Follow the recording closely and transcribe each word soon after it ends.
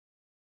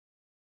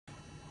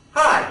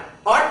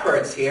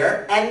Kurtz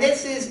here, and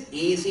this is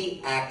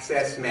Easy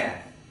Access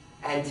Math.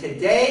 And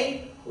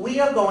today we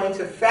are going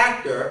to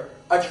factor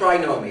a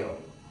trinomial.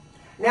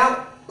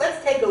 Now,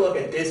 let's take a look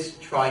at this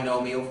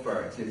trinomial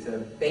first. It's a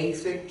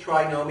basic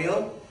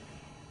trinomial.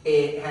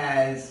 It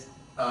has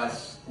a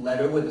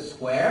letter with a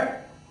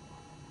square,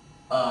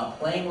 a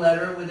plain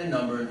letter with a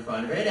number in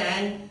front of it,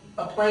 and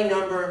a plain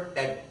number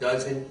that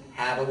doesn't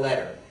have a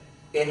letter.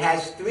 It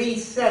has 3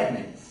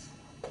 segments,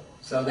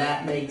 so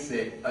that makes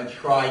it a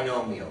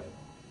trinomial.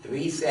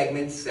 3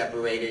 segments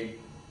separated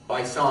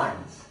by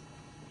signs.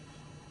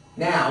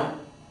 Now,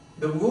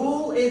 the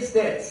rule is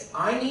this.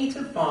 I need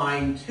to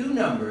find 2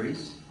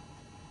 numbers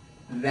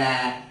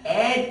that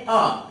add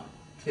up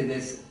to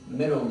this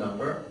middle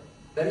number,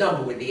 the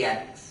number with the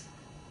x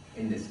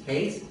in this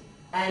case,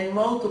 and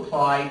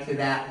multiply to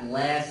that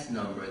last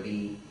number,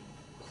 the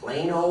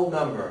plain old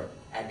number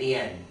at the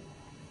end.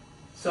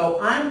 So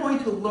I'm going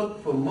to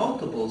look for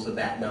multiples of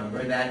that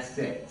number, that's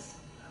 6.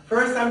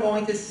 First, I'm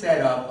going to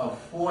set up a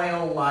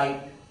FOIL-like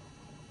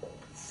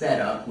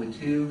setup with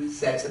 2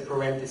 sets of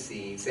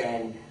parentheses,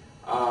 and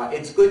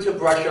it's good to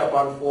brush up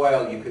on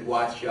FOIL. You could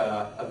watch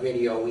a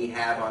video we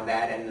have on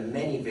that and the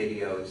many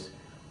videos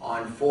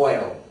on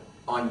FOIL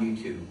on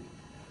YouTube.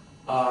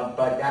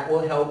 But that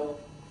will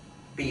help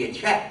be a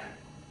check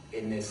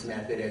in this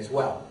method as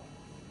well.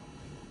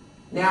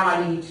 Now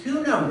I need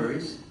 2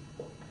 numbers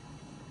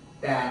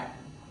that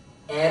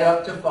add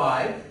up to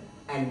 5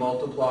 and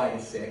multiply to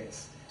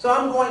 6. So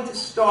I'm going to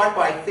start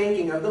by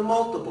thinking of the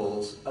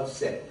multiples of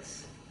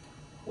 6.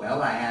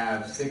 Well, I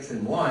have 6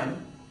 and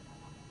 1,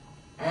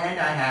 and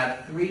I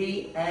have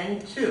 3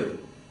 and 2.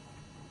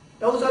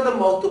 Those are the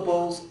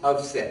multiples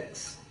of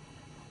 6.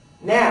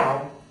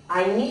 Now,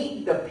 I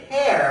need the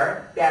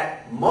pair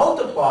that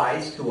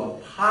multiplies to a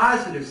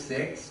positive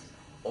 6.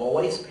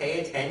 Always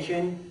pay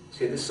attention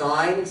to the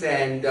signs,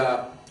 and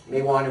you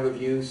may want to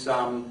review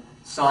some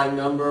sign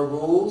number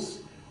rules.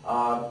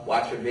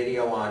 Watch a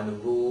video on the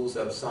rules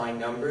of sign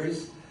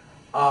numbers.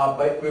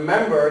 But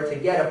remember, to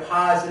get a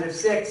positive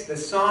 6, the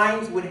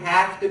signs would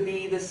have to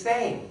be the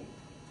same.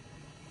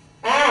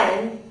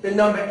 And the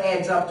number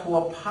adds up to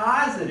a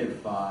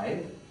positive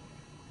 5.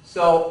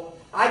 So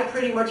I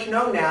pretty much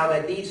know now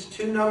that these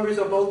 2 numbers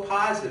are both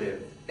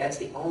positive. That's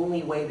the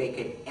only way they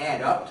could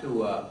add up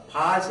to a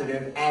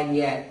positive and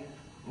yet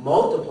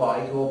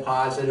multiply to a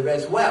positive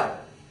as well.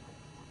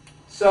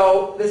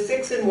 So the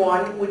 6 and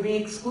 1 would be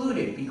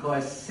excluded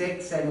because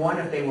 6 and 1,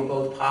 if they were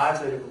both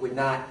positive, would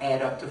not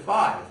add up to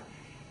 5.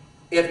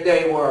 If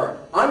they were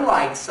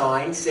unlike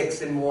signs,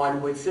 6 and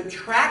 1 would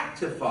subtract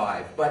to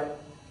 5,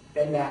 but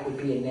then that would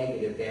be a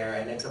negative there,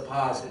 and it's a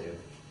positive.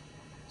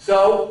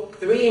 So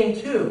 3 and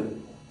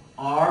 2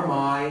 are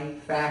my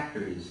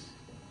factors.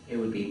 It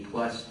would be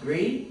plus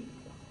 3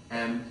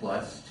 and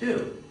plus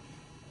 2.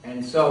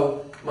 And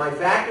so my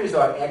factors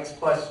are x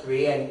plus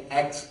 3 and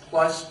x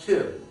plus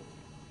 2.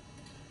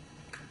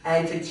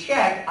 And to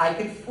check, I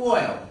could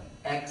FOIL.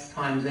 X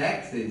times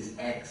x is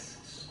x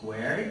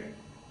squared.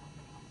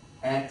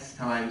 X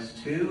times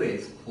 2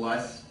 is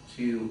plus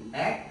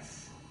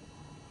 2x.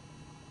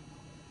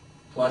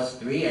 Plus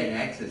 3 and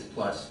x is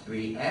plus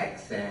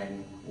 3x.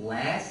 And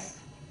last,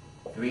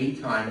 3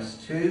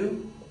 times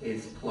 2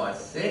 is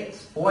plus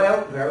 6.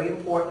 FOIL, very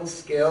important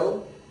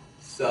skill.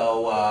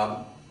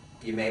 So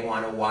you may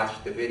want to watch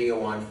the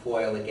video on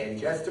FOIL again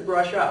just to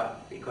brush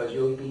up, because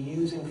you'll be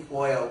using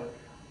FOIL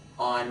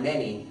on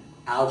many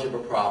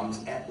algebra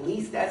problems, at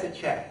least as a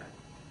check.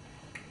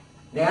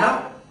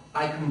 Now,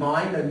 I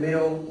combine the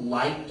middle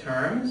like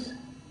terms.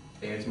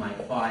 There's my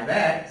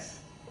 5x,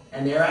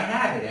 and there I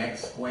have it,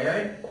 x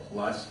squared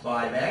plus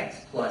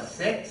 5x plus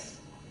 6,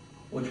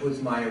 which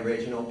was my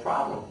original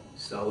problem.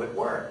 So it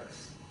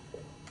works.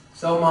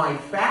 So my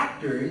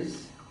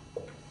factors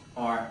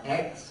are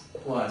x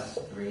plus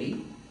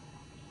 3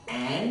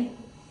 and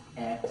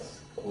x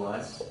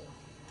plus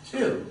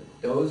 2.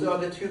 Those are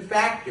the 2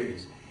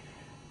 factors.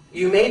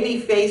 You may be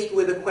faced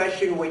with a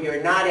question where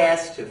you're not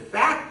asked to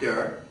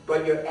factor,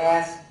 but you're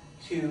asked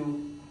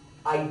to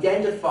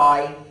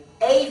identify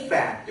a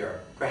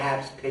factor,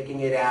 perhaps picking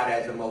it out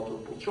as a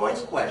multiple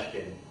choice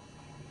question.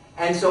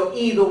 And so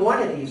either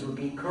one of these would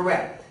be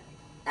correct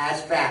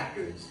as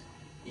factors.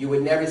 You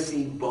would never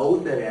see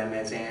both of them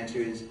as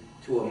answers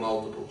to a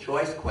multiple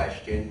choice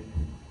question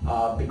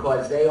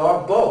because they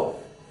are both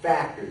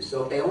factors.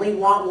 So if they only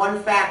want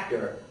one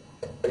factor,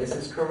 this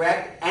is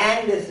correct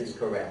and this is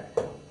correct.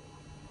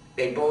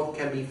 They both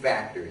can be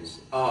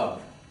factors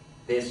of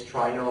this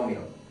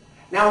trinomial.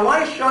 Now I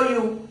want to show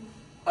you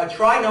a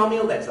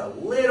trinomial that's a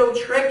little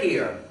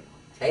trickier.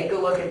 Take a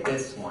look at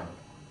this one.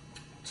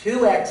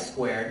 2x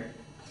squared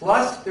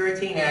plus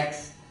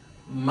 13x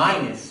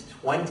minus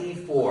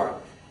 24.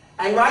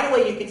 And right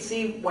away you can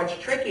see what's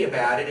tricky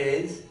about it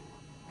is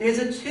there's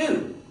a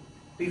 2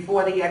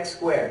 before the x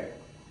squared.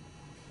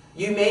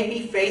 You may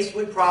be faced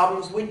with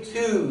problems with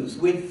 2's,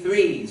 with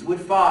 3's,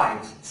 with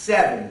 5's,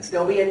 7's.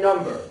 There'll be a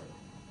number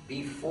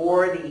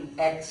before the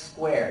x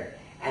squared.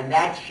 And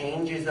that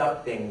changes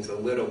up things a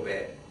little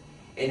bit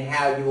in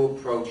how you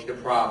approach the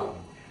problem.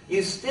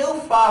 You still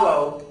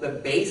follow the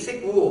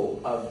basic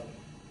rule of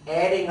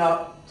adding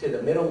up to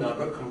the middle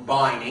number,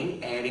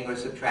 combining, adding or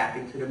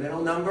subtracting to the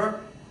middle number,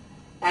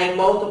 and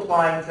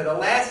multiplying to the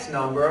last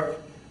number.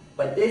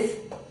 But this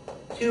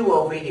 2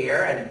 over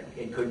here, and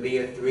it could be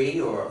a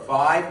 3 or a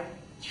 5,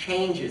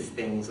 changes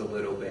things a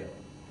little bit.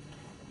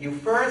 You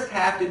first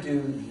have to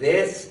do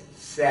this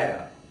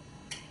setup.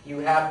 You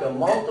have to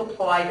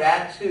multiply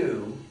that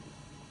 2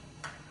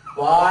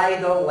 by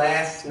the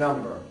last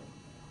number.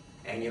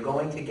 And you're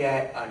going to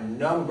get a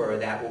number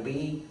that will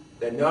be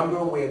the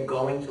number we're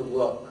going to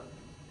look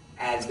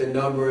as the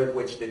number at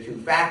which the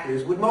 2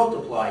 factors would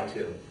multiply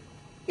to.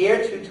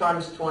 Here, 2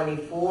 times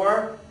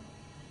 24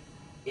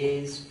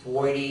 is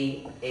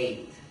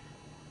 48.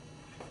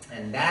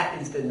 And that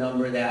is the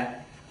number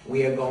that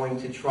we are going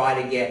to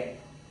try to get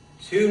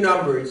 2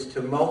 numbers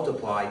to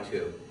multiply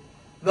to.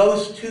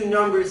 Those 2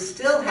 numbers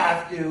still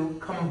have to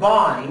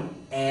combine,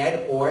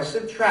 add or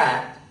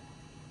subtract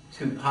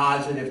to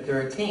positive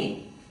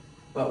 13.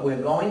 But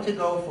we're going to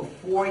go for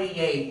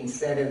 48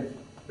 instead of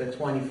the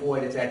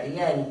 24 that's at the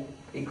end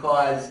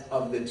because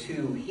of the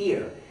 2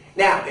 here.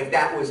 Now, if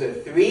that was a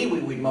 3, we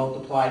would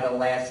multiply the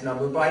last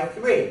number by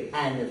 3.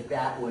 And if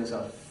that was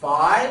a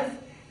 5,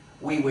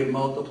 we would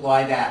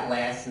multiply that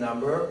last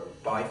number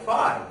by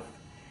 5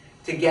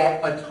 to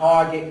get a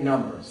target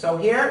number. So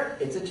here,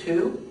 it's a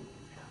 2.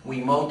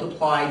 We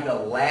multiply the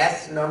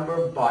last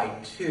number by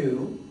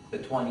 2, the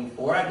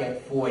 24, I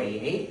get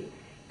 48.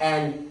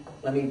 And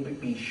let me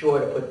be sure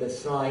to put the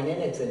sign in.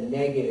 It's a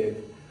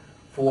negative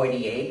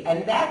 48.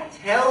 And that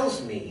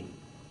tells me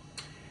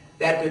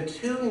that the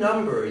 2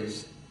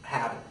 numbers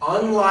have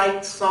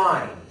unlike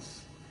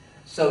signs.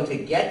 So to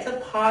get to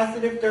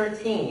positive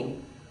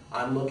 13,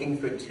 I'm looking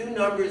for 2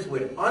 numbers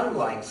with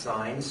unlike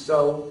signs,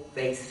 so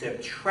they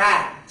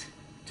subtract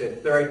to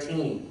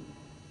 13.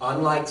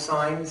 Unlike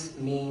signs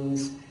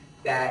means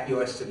that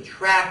you're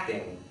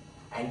subtracting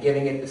and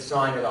giving it the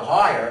sign of the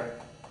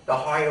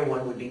higher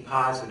one would be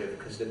positive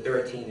because the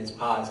 13 is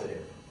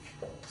positive.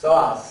 So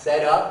I'll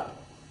set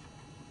up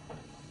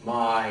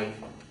my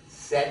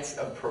sets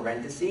of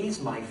parentheses,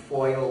 my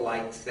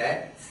FOIL-like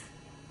sets.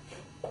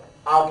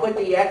 I'll put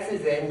the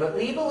x's in, but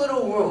leave a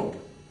little room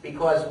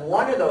because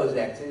one of those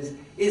x's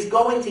is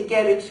going to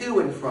get a 2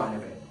 in front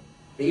of it.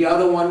 The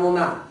other one will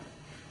not.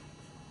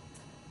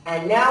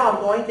 And now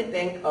I'm going to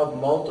think of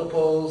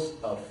multiples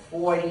of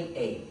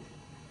 48.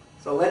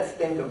 So let's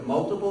think of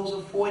multiples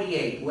of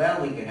 48.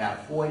 Well, we could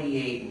have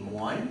 48 and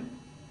 1.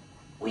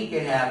 We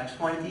could have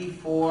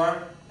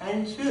 24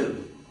 and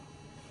 2.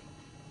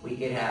 We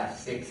could have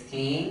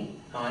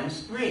 16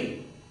 times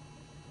 3.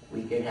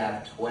 We could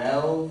have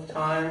 12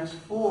 times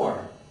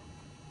 4.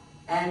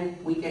 And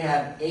we could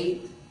have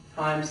 8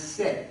 times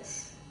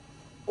 6.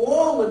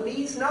 All of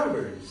these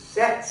numbers,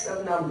 sets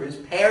of numbers,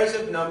 pairs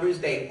of numbers,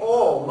 they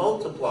all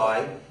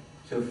multiply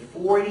to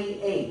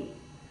 48.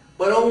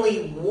 But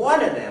only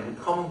one of them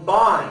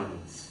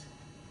combines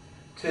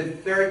to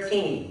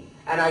 13.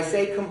 And I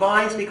say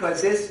combines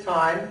because this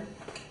time,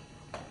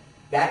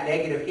 that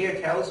negative here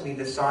tells me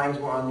the signs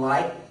were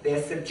unlike.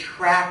 They're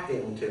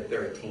subtracting to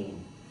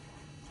 13.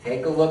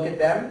 Take a look at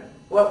them.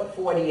 Well,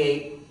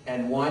 48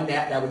 and 1,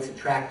 that would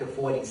subtract to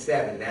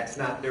 47. That's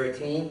not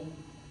 13.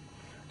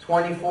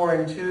 24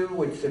 and 2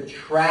 would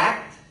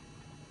subtract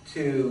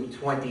to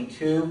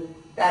 22.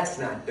 That's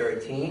not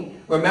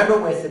 13. Remember,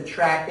 we're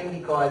subtracting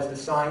because the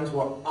signs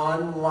were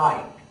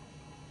unlike.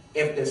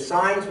 If the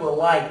signs were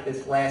like,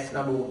 this last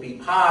number would be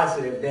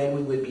positive, then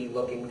we would be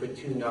looking for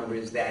 2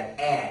 numbers that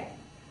add.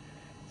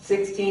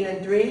 16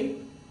 and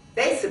 3,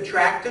 they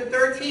subtract to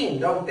 13,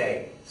 don't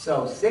they?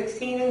 So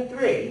 16 and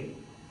 3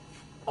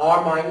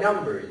 are my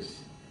numbers.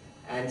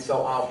 And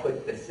so I'll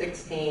put the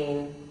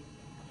 16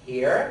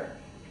 here,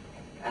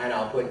 and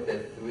I'll put the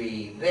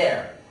 3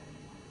 there.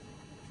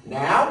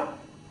 Now,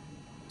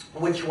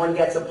 which one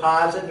gets a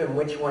positive and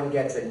which one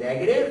gets a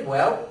negative?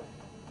 Well,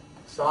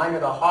 sign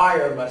of the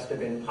higher must have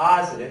been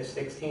positive.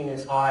 16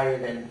 is higher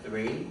than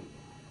 3.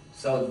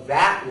 So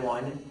that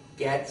one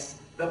gets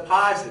the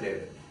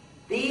positive.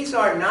 These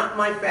are not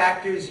my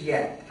factors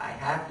yet. I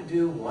have to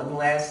do one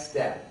last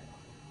step.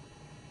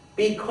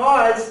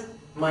 Because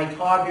my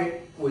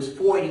target was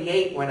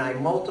 48 when I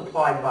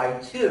multiplied by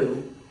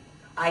 2,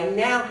 I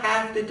now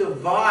have to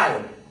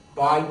divide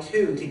by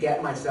 2 to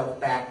get myself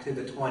back to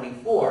the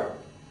 24.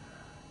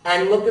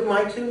 And look at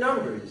my 2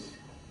 numbers.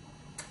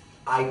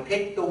 I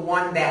picked the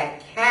one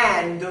that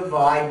can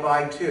divide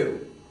by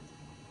 2.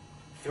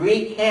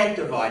 3 can't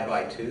divide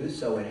by 2,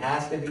 so it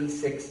has to be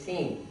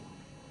 16.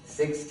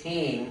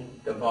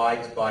 16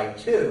 divides by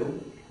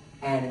 2,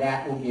 and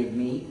that will give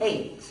me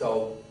 8.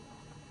 So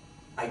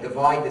I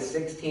divide the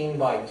 16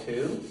 by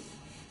 2,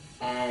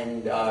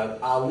 and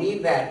I'll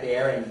leave that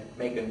there and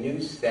make a new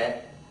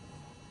set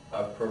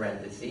of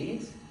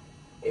parentheses.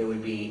 It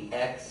would be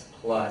x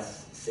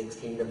plus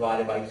 16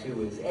 divided by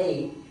 2 is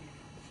 8.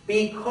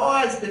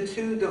 Because the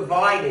 2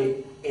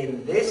 divided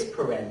in this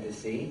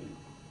parenthesis,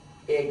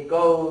 it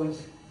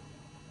goes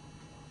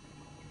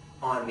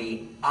on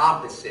the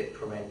opposite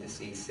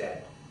parenthesis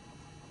set.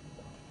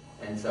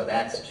 And so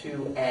that's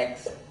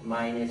 2x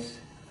minus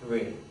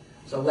 3.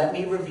 So let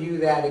me review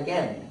that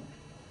again.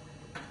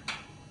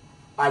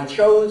 I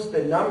chose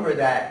the number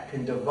that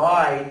can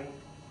divide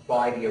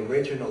by the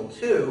original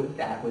 2.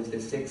 That was the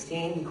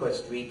 16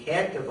 because 3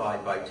 can't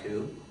divide by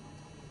 2.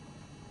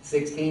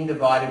 16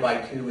 divided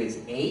by 2 is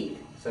 8.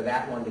 So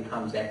that one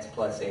becomes x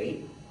plus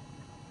 8.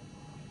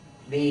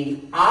 The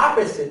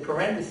opposite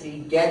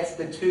parenthesis gets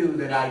the 2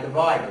 that I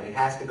divided. It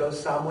has to go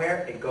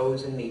somewhere. It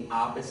goes in the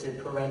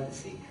opposite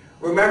parenthesis.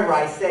 Remember,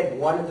 I said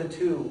one of the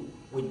two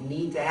would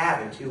need to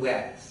have a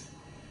 2x.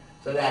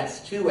 So that's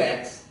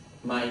 2x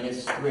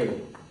minus 3.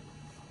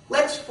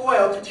 Let's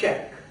FOIL to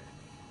check.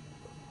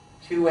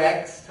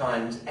 2x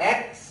times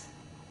x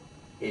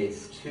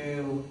is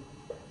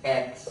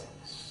 2x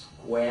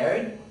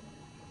squared.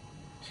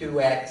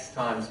 2x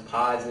times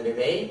positive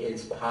 8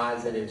 is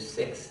positive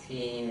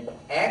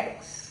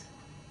 16x.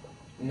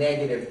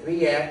 Negative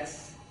 3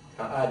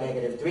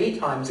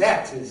 times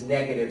x is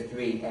negative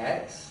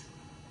 3x.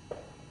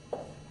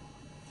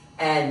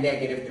 And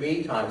negative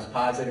 3 times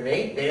positive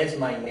 8, there's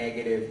my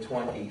negative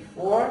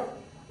 24.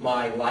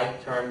 My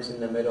like terms in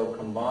the middle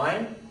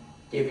combine,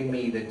 giving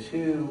me the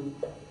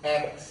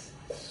 2x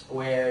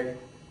squared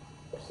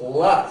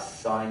plus,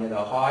 sign of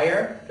the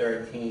higher,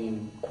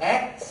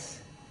 13x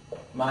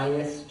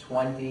minus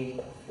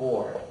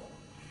 24.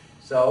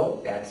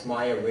 So that's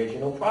my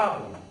original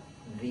problem.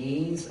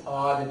 These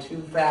are the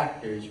two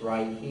factors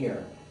right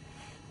here.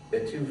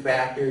 The two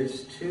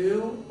factors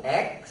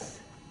 2x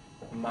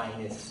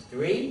minus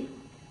 3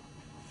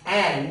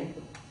 and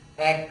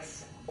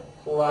x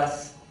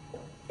plus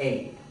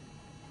 8.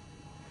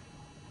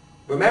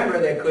 Remember,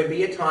 there could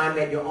be a time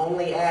that you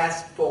only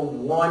ask for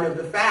one of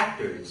the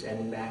factors, and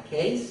in that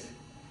case,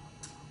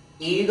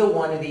 either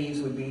one of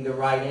these would be the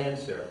right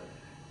answer.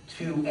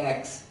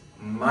 2x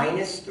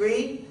minus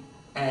 3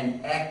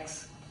 and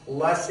x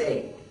plus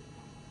 8.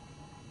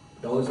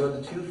 Those are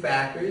the two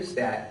factors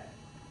that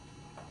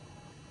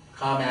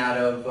come out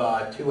of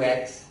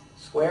 2x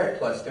squared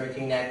plus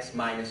 13x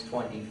minus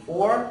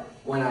 24.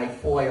 When I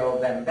FOIL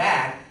them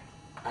back,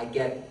 I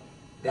get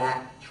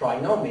that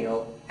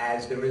trinomial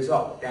as the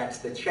result. That's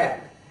the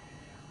check.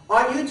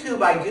 On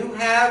YouTube, I do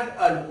have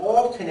an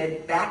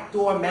alternate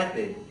backdoor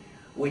method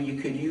where you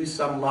could use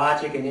some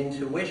logic and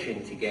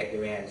intuition to get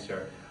your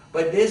answer.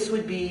 But this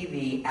would be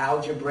the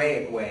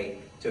algebraic way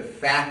to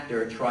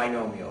factor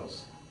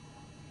trinomials.